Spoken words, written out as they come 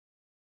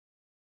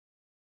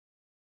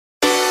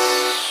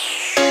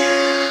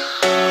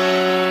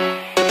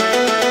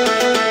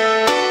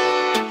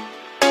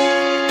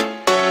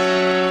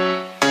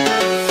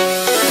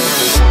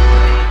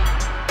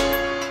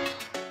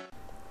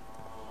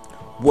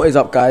What is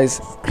up,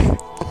 guys?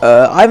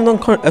 I haven't done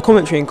a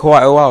commentary in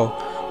quite a while,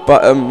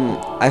 but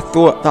I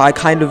thought that I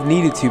kind of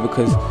needed to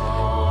because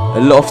a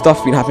lot of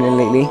stuff's been happening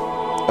lately.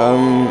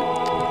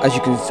 As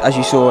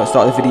you saw at the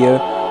start of the video,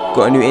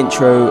 got a new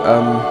intro.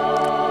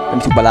 Let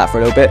me talk about that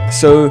for a little bit.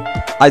 So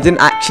I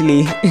didn't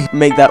actually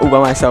make that all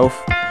by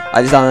myself.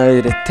 I just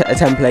downloaded a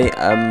template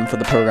for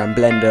the program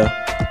Blender,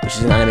 which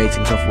is an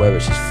animating software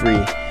which is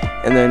free,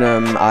 and then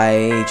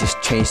I just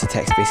changed the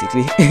text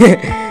basically.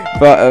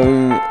 But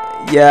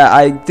yeah,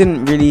 I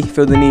didn't really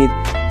feel the need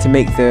to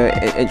make the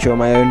intro on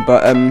my own.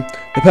 But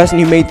the person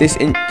who made the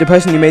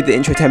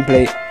intro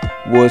template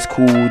was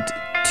called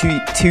II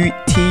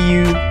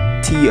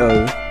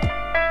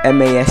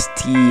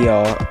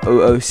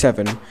TCIgamingHD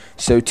 007.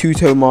 So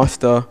Tuto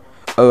Master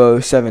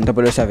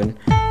 007.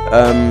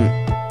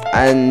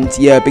 And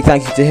yeah, big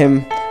thank you to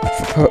him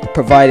for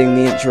providing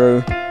the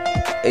intro.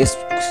 It's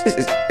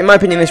in my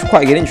opinion, it's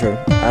quite a good intro,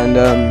 and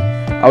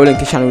I will link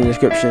his channel in the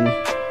description.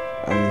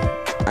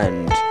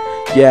 And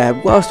yeah,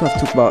 what else do I have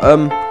to talk about?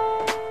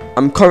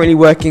 I'm currently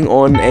working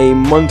on a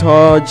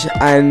montage,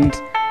 and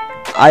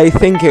I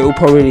think it will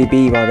probably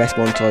be my best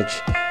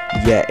montage.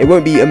 Yeah, it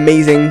won't be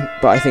amazing,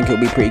 but I think it'll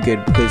be pretty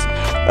good because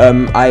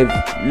I've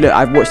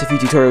watched a few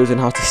tutorials on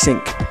how to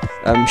sync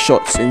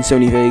shots in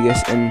Sony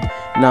Vegas, and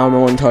now my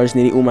montage,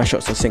 nearly all my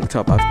shots are synced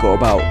up. I've got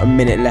about a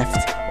minute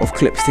left of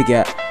clips to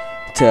get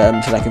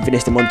to so I can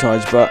finish the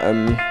montage, but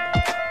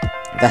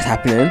that's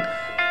happening.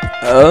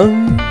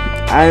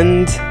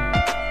 And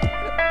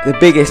the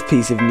biggest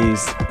piece of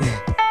news,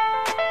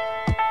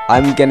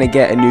 I'm gonna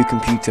get a new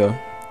computer.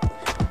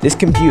 This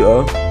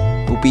computer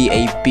will be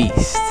a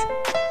beast.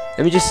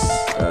 Let me just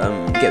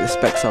get the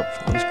specs up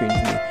on the screen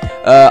for me.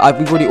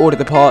 We've already ordered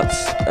the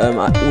parts. All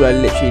I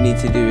literally need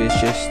to do is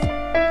just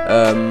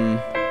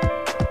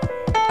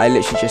I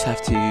literally just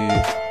have to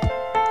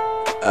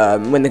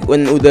when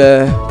all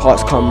the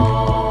parts come,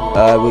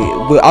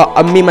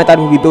 me and my dad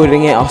will be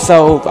building it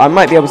ourselves. I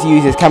might be able to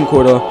use this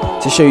camcorder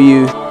to show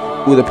you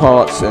all the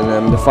parts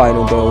and the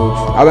final build.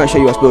 I won't show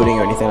you us building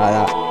or anything like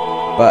that,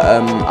 but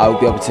I'll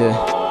be able to.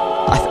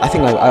 I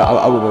think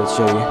I will be able to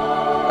show you.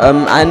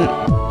 And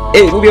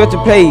it will be able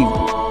to play.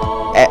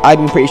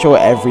 I'm pretty sure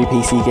every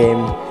PC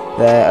game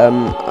there.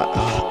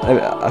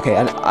 Okay,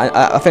 and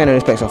I think I know the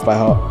specs off by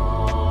heart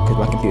because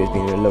my computer's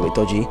been a little bit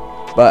dodgy.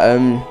 But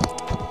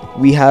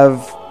we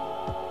have.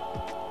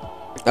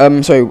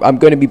 So I'm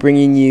going to be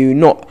bringing you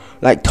not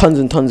like tons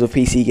and tons of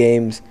PC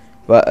games,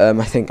 but I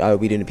think I'll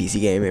be doing a PC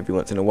game every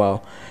once in a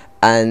while,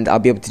 and I'll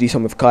be able to do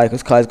some with Kai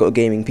because Kai's got a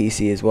gaming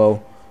PC as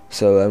well.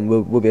 So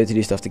we'll be able to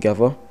do stuff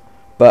together.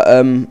 But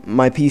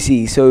my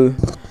PC, so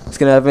it's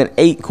gonna have an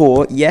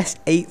 8-core, yes,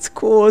 8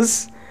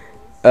 cores.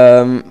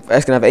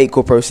 It's gonna have an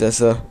 8-core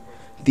processor,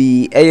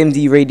 the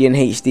AMD Radeon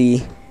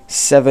HD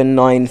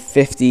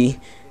 7950,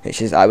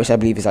 which I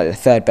believe is like the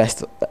third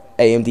best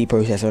AMD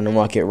processor on the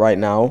market right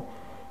now.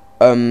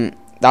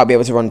 That'll be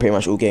able to run pretty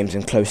much all games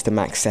in close to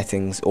max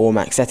settings, or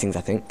max settings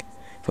I think,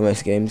 for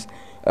most games.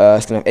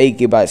 It's gonna have 8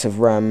 GB of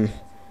RAM,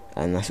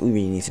 and that's all you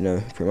really need to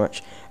know, pretty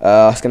much.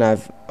 It's gonna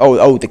have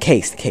the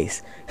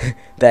case.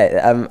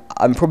 That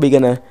I'm probably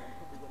gonna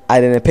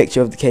add in a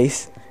picture of the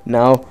case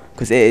now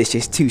because it is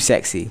just too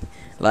sexy.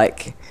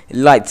 Like, it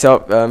lights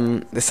up.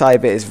 The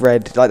side bit is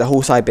red, like the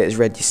whole side bit is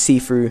red. You see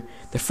through.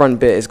 The front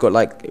bit has got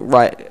like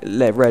red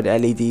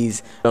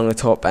LEDs along the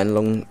top and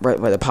along right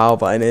where the power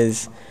button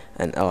is,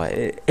 and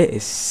it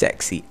is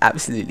sexy,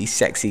 absolutely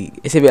sexy.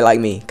 It's a bit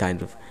like me,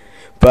 kind of.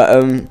 But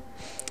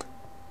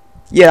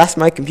yeah, that's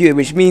my computer,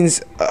 which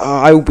means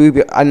I will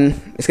be, and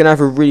it's gonna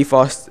have a really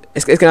fast.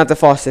 It's gonna have the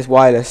fastest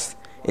wireless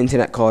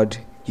internet card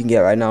you can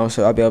get right now,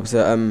 so I'll be able to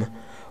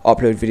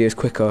upload videos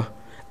quicker,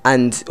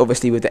 and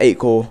obviously with the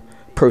 8-core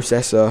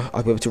processor,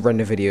 I'll be able to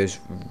render videos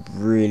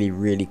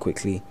really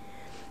quickly.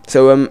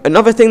 So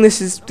another thing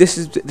this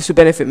will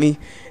benefit me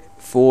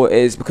for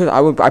is because I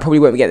probably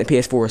won't be getting the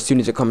PS4 as soon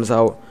as it comes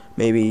out,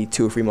 maybe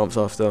 2 or 3 months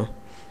after,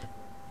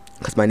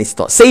 because I need to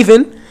start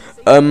saving.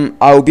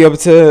 I'll be able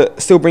to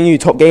still bring you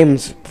top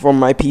games from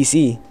my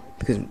PC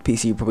because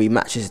PC probably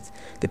matches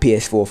the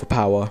PS4 for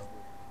power,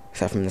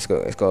 except from it's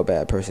got a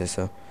better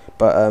processor.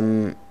 But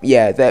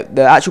yeah,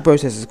 the actual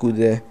processor is called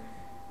the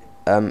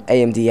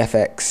AMD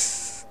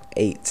FX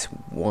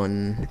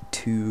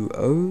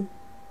 8120.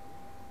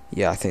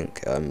 Yeah, I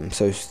think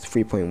so. It's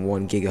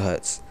 3.1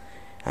 gigahertz,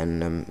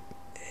 and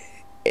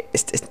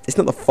it's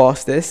not the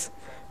fastest,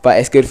 but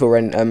it's good for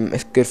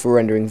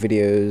rendering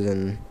videos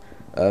and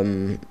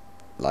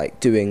like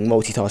doing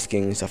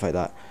multitasking and stuff like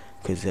that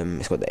because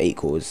it's got the 8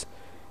 cores.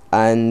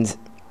 And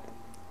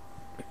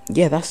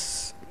yeah, I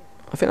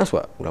think that's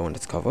what I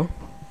wanted to cover.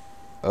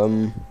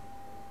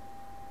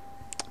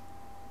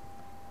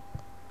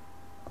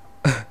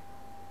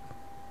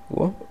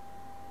 What?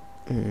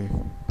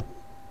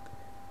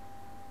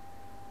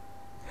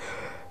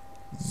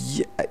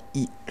 Yeah,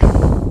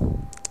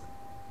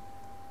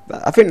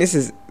 I think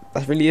that's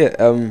really it.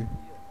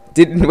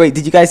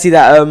 Did you guys see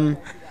that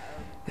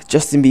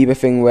Justin Bieber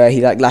thing where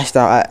he like lashed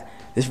out at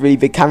this really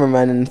big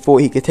cameraman and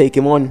thought he could take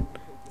him on?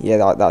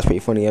 yeah, that's pretty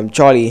funny.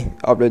 Charlie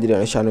uploaded it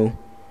on his channel.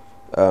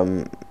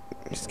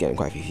 It's getting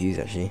quite a few views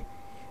actually.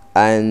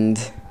 And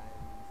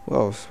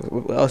what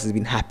else has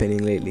been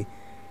happening lately?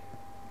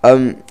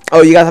 Oh,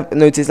 you guys have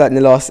noticed that in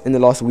the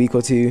last week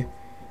or two,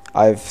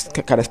 I've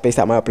kind of spaced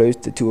out my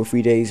uploads to 2 or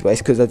 3 days, but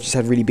it's because I've just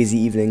had really busy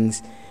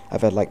evenings.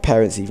 I've had like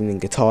parents' evening,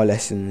 guitar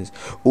lessons,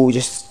 all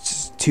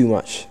just too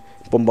much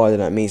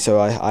bombarded at me. So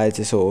I had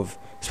to sort of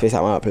space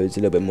out my uploads a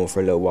little bit more for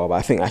a little while. But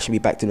I think I should be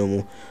back to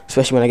normal,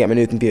 especially when I get my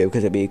new computer,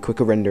 because it'll be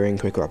quicker rendering,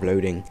 quicker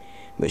uploading,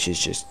 which is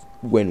just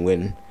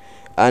win-win.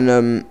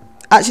 And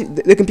actually,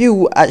 the computer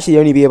will actually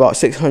only be about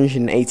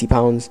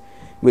 £680,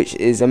 which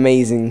is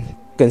amazing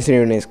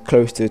considering it's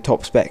close to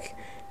top spec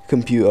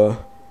computer.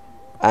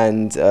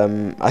 And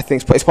I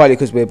think it's partly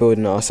because we're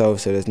building it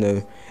ourselves, so there's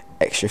no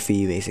extra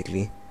fee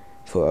basically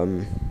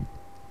for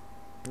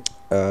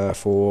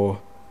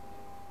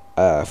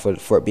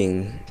it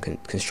being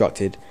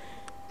constructed.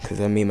 Because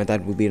me and my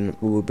dad we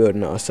were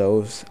building it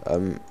ourselves.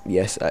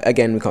 Yes,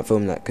 again we can't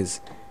film that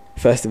because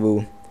first of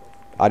all,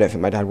 I don't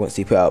think my dad wants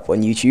to put it up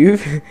on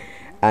YouTube,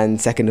 and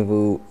second of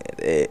all,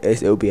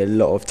 it'll be a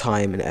lot of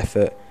time and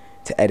effort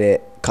to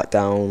edit, cut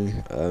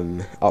down,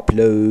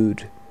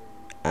 upload,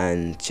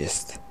 and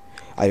just.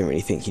 I don't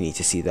really think you need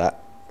to see that,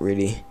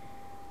 really.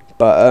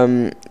 But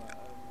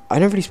I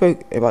never really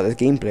spoke about this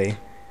gameplay.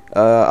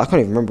 I can't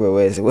even remember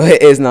where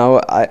it is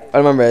now. I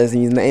remember I was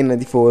using the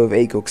A94 with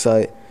AGOG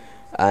site,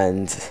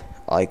 and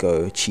I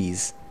go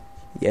cheese.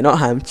 Yeah, not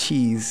ham,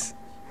 cheese.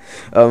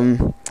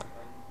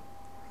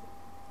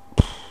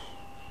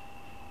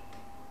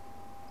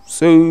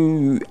 So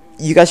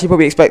you guys should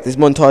probably expect this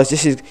montage.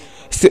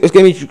 It's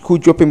going to be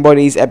called Dropping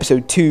Bodies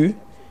Episode 2,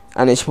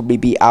 and it should probably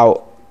be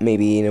out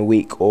maybe in a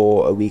week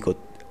or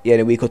in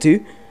a week or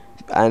two,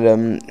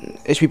 and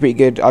it should be pretty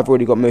good. I've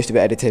already got most of it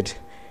edited.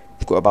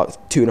 I've got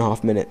about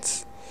 2.5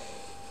 minutes,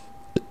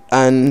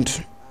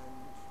 and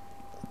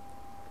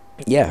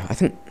yeah, I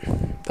think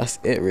that's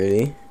it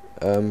really.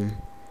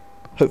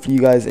 Hopefully you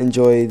guys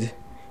enjoyed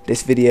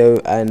this video,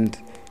 and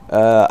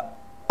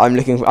I'm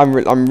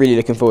really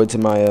looking forward to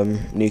my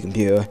new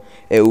computer.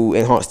 It will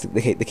enhance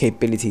the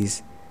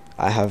capabilities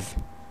I have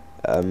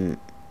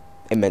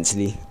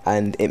immensely,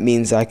 and it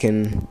means I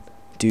can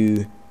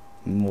do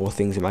more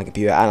things with my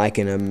computer, and I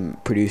can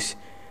produce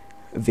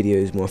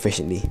videos more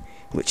efficiently,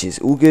 which is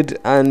all good.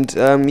 And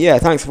yeah,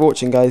 thanks for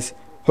watching, guys.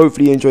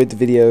 Hopefully you enjoyed the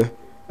video.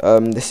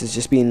 This has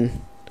just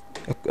been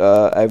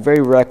a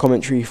very rare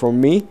commentary from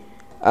me,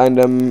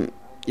 and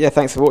yeah,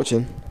 thanks for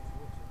watching.